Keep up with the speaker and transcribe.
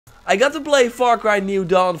I got to play Far Cry New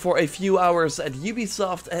Dawn for a few hours at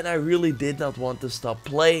Ubisoft and I really did not want to stop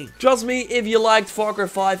playing. Trust me, if you liked Far Cry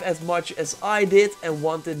 5 as much as I did and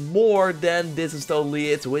wanted more, then this is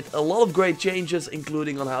totally it, with a lot of great changes,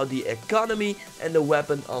 including on how the economy and the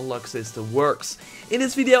weapon unlock system works. In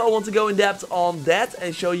this video I want to go in depth on that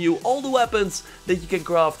and show you all the weapons that you can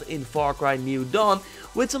craft in Far Cry New Dawn,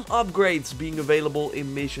 with some upgrades being available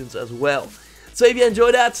in missions as well. So if you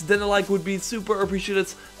enjoyed that, then a like would be super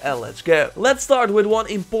appreciated, and let's go. Let's start with one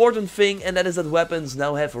important thing, and that is that weapons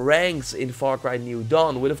now have ranks in Far Cry New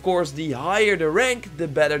Dawn, with of course the higher the rank, the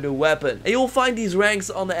better the weapon. And you will find these ranks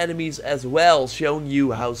on the enemies as well, showing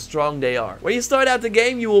you how strong they are. When you start out the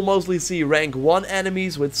game, you will mostly see rank 1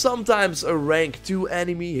 enemies, with sometimes a rank 2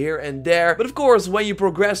 enemy here and there. But of course, when you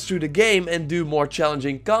progress through the game and do more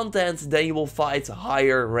challenging content, then you will fight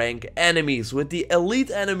higher rank enemies, with the elite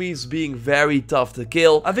enemies being very tough to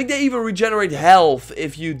kill. I think they even regenerate health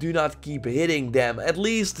if you do not keep hitting them. At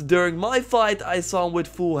least during my fight I saw him with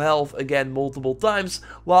full health again multiple times,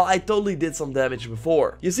 while I totally did some damage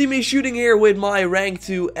before. You see me shooting here with my rank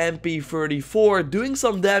 2 MP34, doing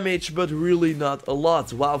some damage but really not a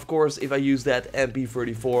lot. While of course if I use that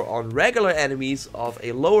MP34 on regular enemies of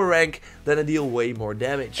a lower rank, then I deal way more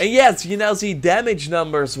damage. And yes, you now see damage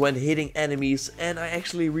numbers when hitting enemies, and I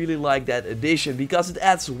actually really like that addition because it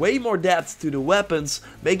adds way more depth to the weapons,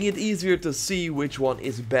 making it easier to see which one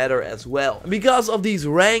is better as well. And because of these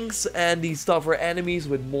ranks and these tougher enemies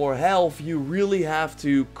with more health, you really have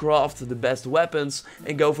to craft the best weapons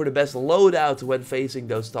and go for the best loadout when facing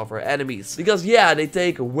those tougher enemies. Because yeah, they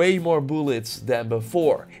take way more bullets than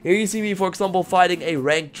before. Here you see me for example fighting a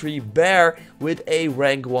rank 3 bear with a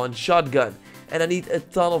rank 1 shotgun, and I need a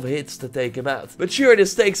ton of hits to take him out. But sure,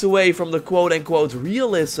 this takes away from the quote-unquote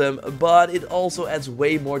realism, but it also adds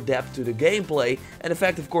way more depth to the gameplay, and the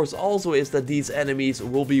fact of course also is that these enemies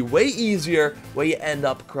will be way easier when you end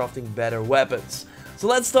up crafting better weapons. So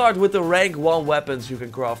let's start with the rank 1 weapons you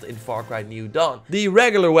can craft in Far Cry New Dawn. The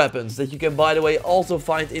regular weapons that you can by the way also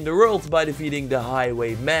find in the world by defeating the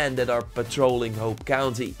highwaymen that are patrolling Hope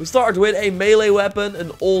County. We start with a melee weapon,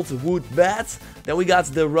 an old wood bat. Then we got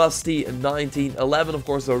the rusty 1911, of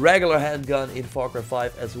course the regular handgun in Far Cry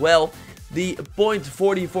 5 as well. The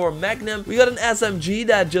 .44 Magnum. We got an SMG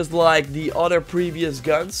that, just like the other previous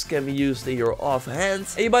guns, can be used in your offhand.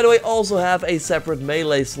 And you by the way also have a separate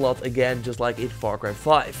melee slot again, just like in Far Cry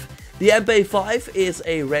 5. The MP5 is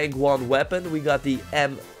a rank 1 weapon. We got the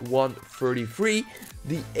M133.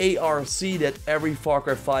 The ARC that every Far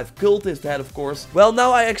Cry 5 cultist had of course. Well, now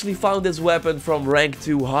I actually found this weapon from rank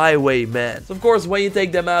 2 highwaymen. So of course when you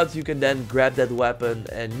take them out you can then grab that weapon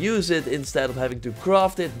and use it instead of having to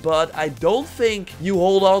craft it, but I don't think you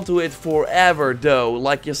hold on to it forever though.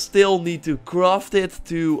 Like you still need to craft it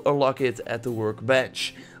to unlock it at the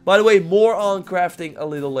workbench. By the way, more on crafting a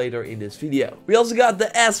little later in this video. We also got the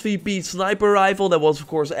SVP sniper rifle that was of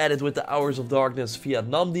course added with the Hours of Darkness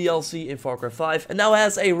Vietnam DLC in Far Cry 5 and now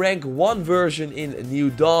has a rank 1 version in New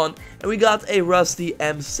Dawn. And we got a rusty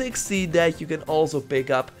M60 that you can also pick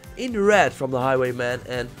up in red from the highwayman,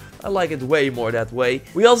 and I like it way more that way.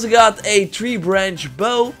 We also got a 3-branch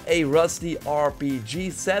bow, a rusty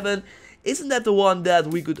RPG-7. Isn't that the one that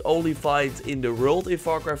we could only find in the world in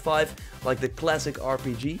Far Cry 5? Like the classic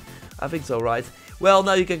RPG? I think so, right? Well,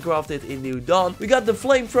 now you can craft it in New Dawn. We got the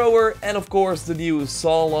flamethrower and of course the new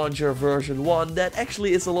saw launcher version 1 that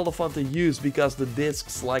actually is a lot of fun to use because the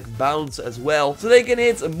discs like bounce as well. So they can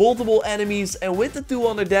hit multiple enemies, and with the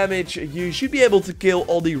 200 damage you should be able to kill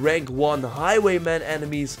all the rank 1 highwayman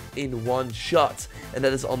enemies in one shot. And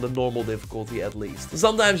that is on the normal difficulty at least. So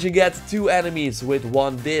sometimes you get 2 enemies with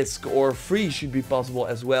 1 disc, or 3 should be possible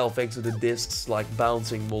as well thanks to the discs like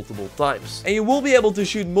bouncing multiple times. And you will be able to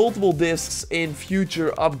shoot multiple discs in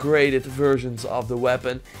future upgraded versions of the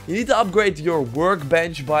weapon. You need to upgrade your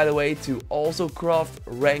workbench by the way to also craft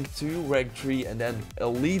rank 2, rank 3 and then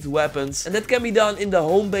elite weapons. And that can be done in the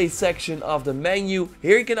home base section of the menu.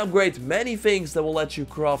 Here you can upgrade many things that will let you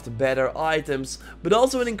craft better items, but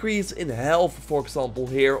also an increase in health for example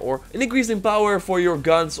here, or an increase in power for your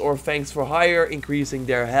guns, or thanks for hire increasing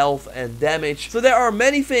their health and damage. So there are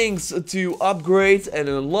many things to upgrade and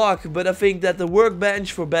unlock, but I think that the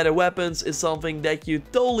workbench for better weapons is something something that you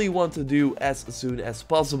totally want to do as soon as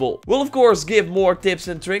possible. We'll of course give more tips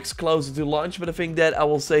and tricks closer to launch, but I think that I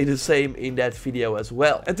will say the same in that video as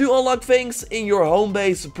well. And to unlock things in your home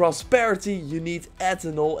base prosperity, you need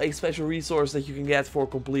ethanol, a special resource that you can get for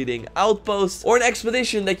completing outposts or an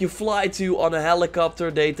expedition that you fly to on a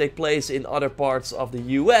helicopter. They take place in other parts of the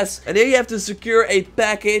US, and there you have to secure a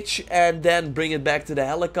package and then bring it back to the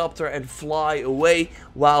helicopter and fly away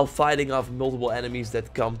while fighting off multiple enemies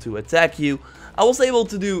that come to attack you. I was able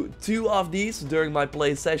to do 2 of these during my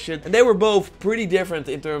play session, and they were both pretty different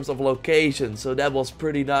in terms of location, so that was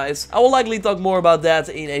pretty nice. I will likely talk more about that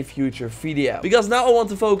in a future video, because now I want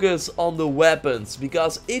to focus on the weapons,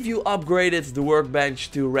 because if you upgraded the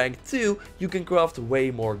workbench to rank 2, you can craft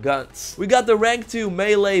way more guns. We got the rank 2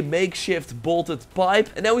 melee makeshift bolted pipe,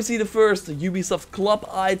 and then we see the first Ubisoft Club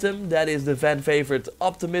item, that is the fan favorite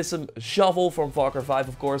Optimism shovel from Far Cry 5,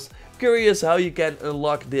 of course. Curious how you can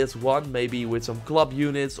unlock this one, maybe with some club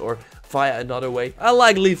units or via another way. I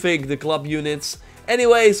likely think the club units.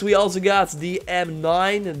 Anyways, we also got the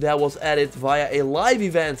M9 that was added via a live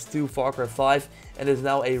event to Far Cry 5 and is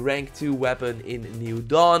now a rank 2 weapon in New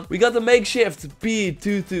Dawn. We got the makeshift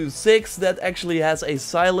P226 that actually has a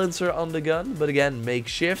silencer on the gun, but again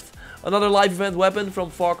makeshift. Another live event weapon from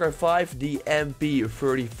Far Cry 5, the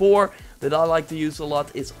MP34. That I like to use a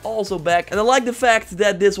lot is also back, and I like the fact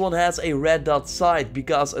that this one has a red dot sight,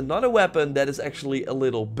 because another weapon that is actually a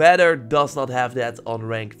little better does not have that on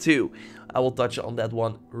rank 2. I will touch on that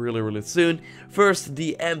one really soon. First,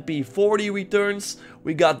 the MP40 returns.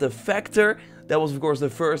 We got the Vector. That was of course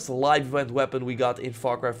the first live event weapon we got in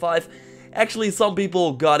Far Cry 5. Actually, some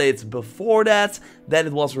people got it before that, then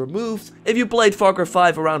it was removed. If you played Far Cry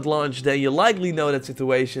 5 around launch, then you likely know that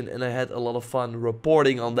situation, and I had a lot of fun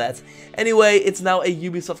reporting on that. Anyway, it's now a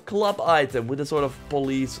Ubisoft Club item with a sort of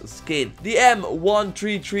police skin. The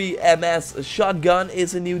M133MS shotgun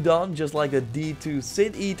is a New Dawn, just like the D2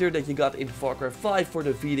 Sin Eater that you got in Far Cry 5 for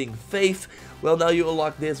defeating Faith. Well, now you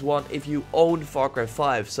unlock this one if you own Far Cry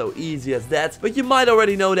 5, so easy as that. But you might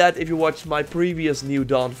already know that if you watched my previous New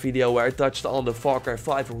Dawn video where I touched on the Far Cry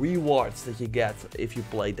 5 rewards that you get if you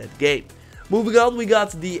played that game. Moving on, we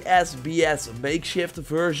got the SBS makeshift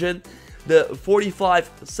version, the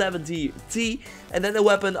 4570T, and then the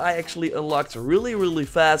weapon I actually unlocked really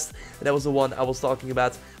fast, and that was the one I was talking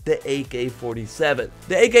about, the AK-47.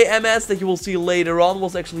 The AK-MS that you will see later on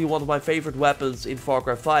was actually one of my favorite weapons in Far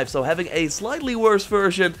Cry 5, so having a slightly worse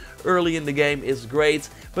version early in the game is great,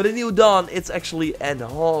 but in New Dawn it's actually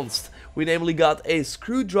enhanced. We namely got a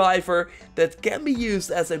screwdriver that can be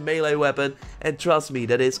used as a melee weapon, and trust me,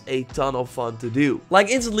 that is a ton of fun to do. Like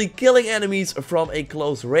instantly killing enemies from a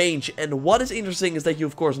close range. And what is interesting is that you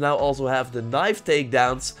of course now also have the knife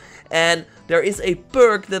takedowns, and there is a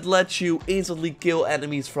perk that lets you instantly kill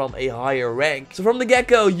enemies from a higher rank. So from the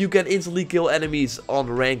get-go you can instantly kill enemies on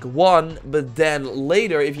rank 1, but then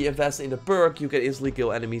later if you invest in the perk you can instantly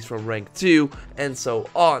kill enemies from rank 2 and so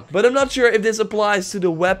on. But I'm not sure if this applies to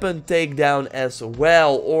the weapon takedown as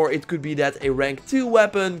well, or it could be that a rank 2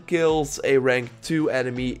 weapon kills a rank 2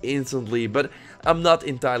 enemy instantly, but I'm not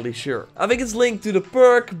entirely sure. I think it's linked to the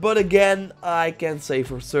perk, but again I can't say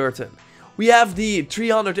for certain. We have the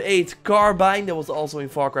 308 carbine that was also in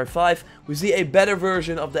Far Cry 5. We see a better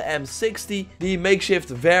version of the M60, the makeshift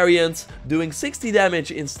variant, doing 60 damage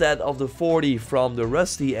instead of the 40 from the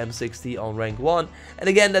rusty M60 on rank 1. And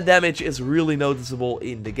again, that damage is really noticeable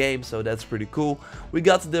in the game, so that's pretty cool. We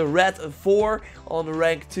got the Red 4 on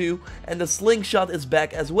rank 2, and the slingshot is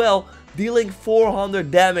back as well, dealing 400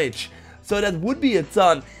 damage. So that would be a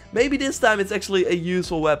ton. Maybe this time it's actually a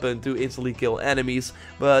useful weapon to instantly kill enemies,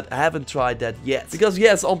 but I haven't tried that yet. Because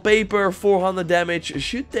yes, on paper 400 damage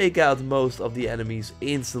should take out most of the enemies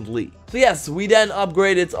instantly. So yes, we then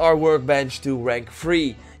upgraded our workbench to rank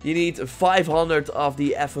 3. You need 500 of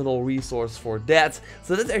the ethanol resource for that,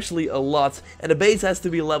 so that's actually a lot, and the base has to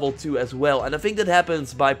be level 2 as well, and I think that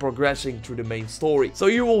happens by progressing through the main story. So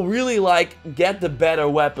you will really get the better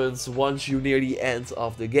weapons once you near the end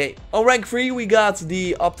of the game. On rank 3 we got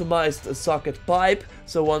the optimized socket pipe,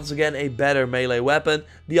 so once again a better melee weapon.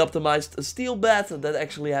 The optimized steel bat that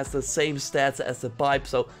actually has the same stats as the pipe,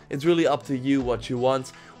 so it's really up to you what you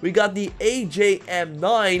want. We got the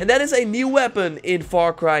AJM9, and that is a new weapon in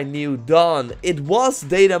Far Cry New Dawn. It was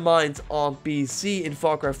data mined on PC in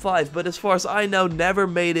Far Cry 5, but as far as I know, never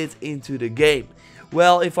made it into the game.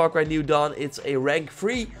 Well, in Far Cry New Dawn, it's a rank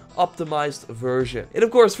 3 optimized version. It of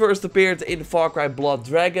course first appeared in Far Cry Blood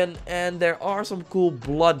Dragon, and there are some cool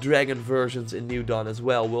Blood Dragon versions in New Dawn as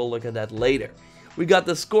well. We'll look at that later. We got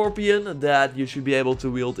the Scorpion that you should be able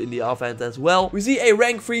to wield in the offhand as well. We see a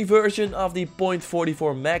rank 3 version of the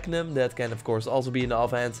 .44 Magnum that can of course also be in the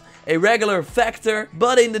offhand. A regular Vector,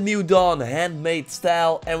 but in the New Dawn handmade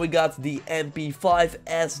style. And we got the MP5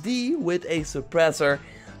 SD with a suppressor.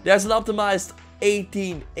 There's an optimized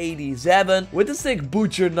 1887 with a sick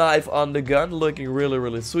butcher knife on the gun, looking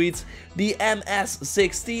really sweet. The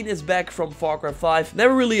MS-16 is back from Far Cry 5.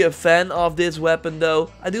 Never really a fan of this weapon though.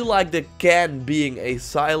 I do like the can being a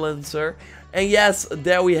silencer. And yes,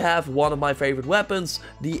 there we have one of my favorite weapons,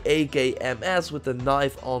 the AKMS with the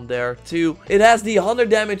knife on there too. It has the 100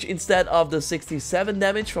 damage instead of the 67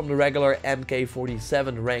 damage from the regular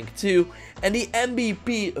MK47 rank 2. And the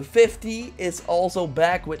MVP 50 is also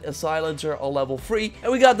back with a silencer on level 3.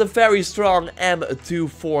 And we got the very strong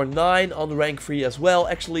M249 on rank 3 as well.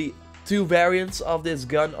 Actually, two variants of this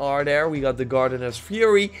gun are there. We got the Gardener's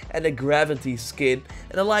Fury and the Gravity skin,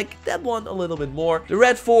 and I like that one a little bit more. The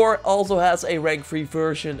Red 4 also has a rank 3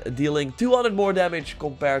 version, dealing 200 more damage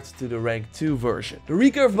compared to the rank 2 version. The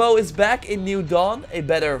recurve bow is back in New Dawn, a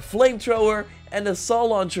better flamethrower and a saw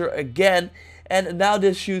launcher again, and now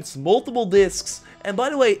this shoots multiple discs. And by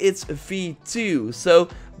the way, it's V2, so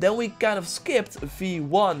then we kind of skipped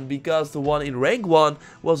V1 because the one in rank 1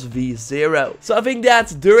 was V0. So I think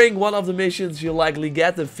that during one of the missions you'll likely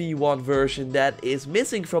get the V1 version that is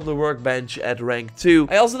missing from the workbench at rank 2.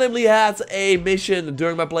 I also namely had a mission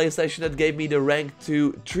during my PlayStation that gave me the rank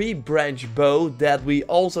 2 tree branch bow that we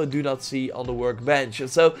also do not see on the workbench.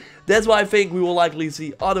 So that's why I think we will likely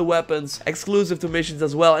see other weapons exclusive to missions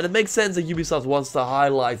as well. And it makes sense that Ubisoft wants to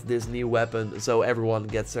highlight this new weapon so everyone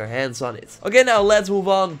gets their hands on it. Okay, now let's move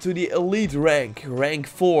on to the elite rank, rank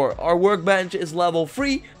 4. Our workbench is level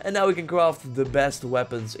 3 and now we can craft the best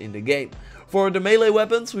weapons in the game. For the melee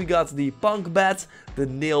weapons we got the Punk Bat, the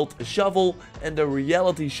Nailed Shovel and the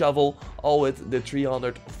Reality Shovel, all with the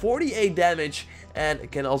 348 damage, and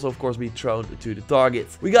can also of course be thrown to the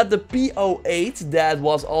target. We got the PO8 that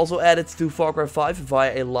was also added to Far Cry 5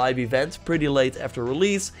 via a live event pretty late after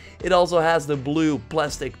release. It also has the blue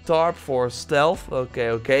plastic tarp for stealth.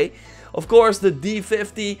 Okay. Of course, the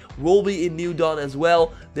D50 will be in New Dawn as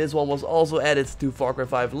well. This one was also added to Far Cry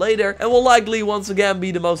 5 later and will likely once again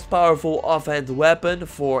be the most powerful offhand weapon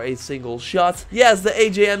for a single shot. Yes, the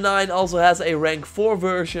AJM9 also has a rank 4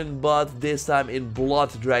 version, but this time in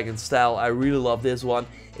Blood Dragon style. I really love this one.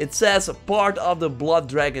 It says part of the Blood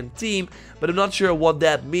Dragon team, but I'm not sure what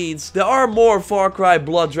that means. There are more Far Cry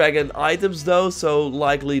Blood Dragon items though, so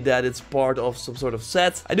likely that it's part of some sort of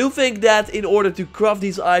set. I do think that in order to craft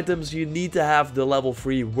these items you need to have the level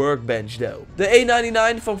 3 workbench though. The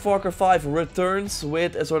A99 from Far Cry 5 returns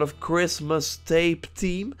with a sort of Christmas tape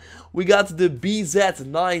theme. We got the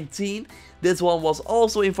BZ19. This one was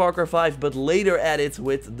also in Far Cry 5, but later added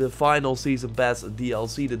with the final Season Pass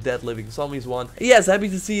DLC, the Dead Living Zombies one. Yes, happy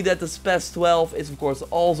to see that the Spaz 12 is of course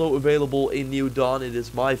also available in New Dawn. It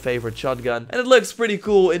is my favorite shotgun, and it looks pretty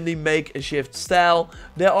cool in the makeshift style.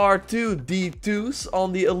 There are two D2s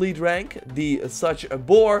on the elite rank, the Such a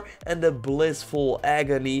Bore and the Blissful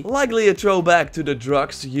Agony. Likely a throwback to the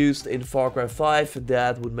drugs used in Far Cry 5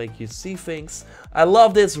 that would make you see things. I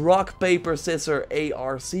love this rock, paper, scissor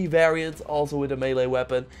ARC variant, also with a melee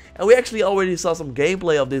weapon. And we actually already saw some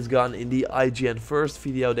gameplay of this gun in the IGN First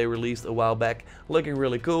video they released a while back, looking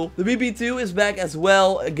really cool. The BP2 is back as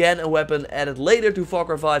well, again a weapon added later to Far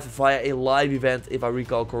Cry 5 via a live event if I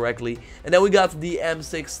recall correctly. And then we got the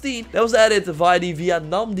M16 that was added via the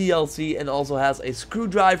Vietnam DLC and also has a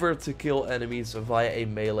screwdriver to kill enemies via a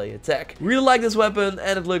melee attack. Really like this weapon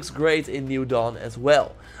and it looks great in New Dawn as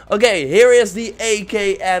well. Okay, here is the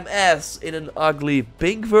AKMS in an ugly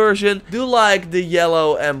pink version. Do like the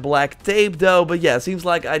yellow and black tape though, but yeah, seems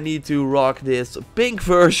like I need to rock this pink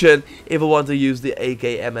version if I want to use the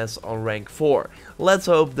AKMS on rank 4. Let's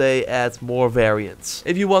hope they add more variants.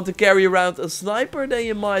 If you want to carry around a sniper, then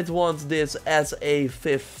you might want this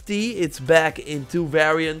SA50. It's back in 2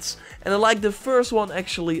 variants, and I like the first one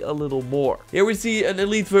actually a little more. Here we see an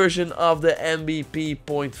elite version of the MVP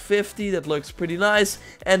 .50 that looks pretty nice,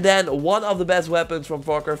 and then one of the best weapons from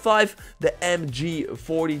Far Cry 5, the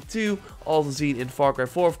MG42, also seen in Far Cry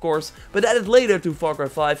 4 of course, but added later to Far Cry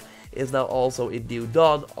 5, is now also in New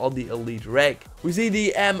Dawn on the elite rank. We see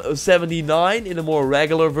the M79 in a more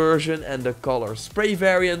regular version and the color spray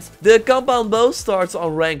variant. The compound bow starts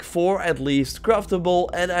on rank 4, at least craftable,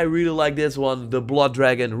 and I really like this one, the Blood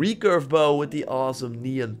Dragon recurve bow with the awesome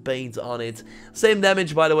neon paint on it. Same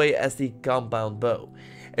damage by the way as the compound bow.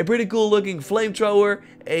 A pretty cool looking flamethrower,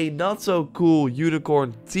 a not so cool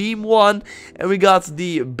unicorn team one, and we got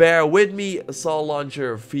the Bear With Me saw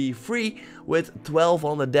launcher V3 with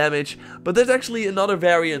 1200 damage, but there's actually another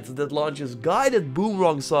variant that launches guided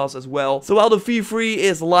boomerang saws as well. So while the V3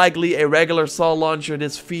 is likely a regular saw launcher,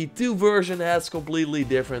 this V2 version has completely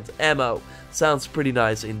different ammo. Sounds pretty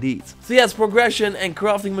nice indeed. So yes, progression and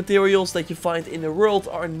crafting materials that you find in the world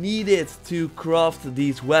are needed to craft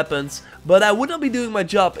these weapons, but I would not be doing my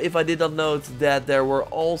job if I did not note that there were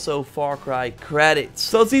also Far Cry credits.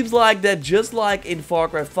 So it seems like that just like in Far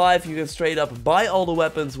Cry 5, you can straight up buy all the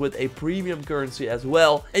weapons with a premium currency as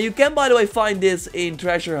well. And you can, by the way, find this in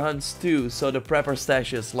treasure hunts too, so the prepper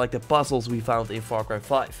stashes like the puzzles we found in Far Cry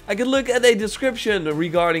 5. I can look at a description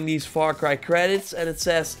regarding these Far Cry credits, and it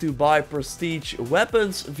says to buy prestige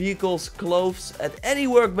weapons, vehicles, clothes at any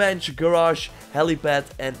workbench, garage, helipad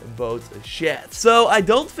and boat shed. So I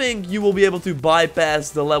don't think you will be able to bypass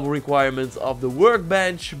the level requirements of the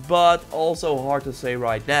workbench, but also hard to say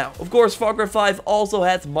right now. Of course, Far Cry 5 also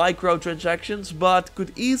had microtransactions, but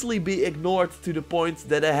could easily be ignored to the point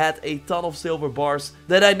that I had a ton of silver bars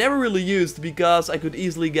that I never really used because I could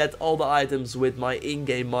easily get all the items with my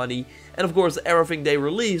in-game money. And of course, everything they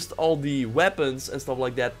released, all the weapons and stuff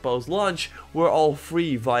like that post-launch, were all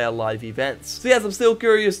free via live events. So yes, I'm still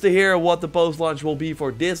curious to hear what the post-launch will be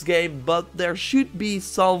for this game, but there should be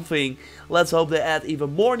something. Let's hope they add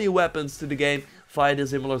even more new weapons to the game via the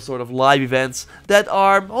similar sort of live events that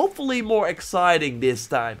are hopefully more exciting this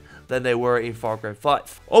time than they were in Far Cry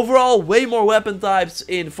 5. Overall, way more weapon types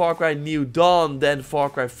in Far Cry New Dawn than Far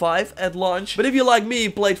Cry 5 at launch. But if you, like me,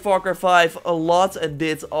 played Far Cry 5 a lot and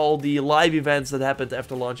did all the live events that happened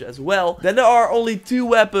after launch as well, then there are only 2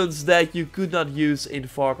 weapons that you could not use in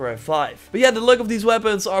Far Cry 5. But yeah, the look of these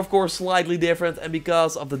weapons are of course slightly different, and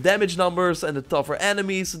because of the damage numbers and the tougher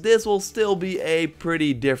enemies, this will still be a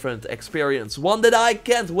pretty different experience. One that I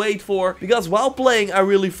can't wait for, because while playing I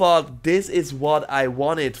really thought this is what I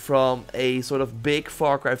wanted from a sort of big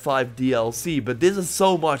Far Cry 5 DLC, but this is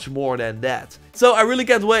so much more than that. So I really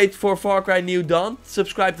can't wait for Far Cry New Dawn.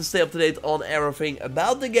 Subscribe to stay up to date on everything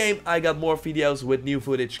about the game. I got more videos with new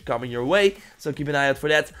footage coming your way, so keep an eye out for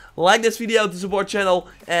that. Like this video to support the channel,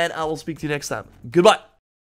 and I will speak to you next time. Goodbye!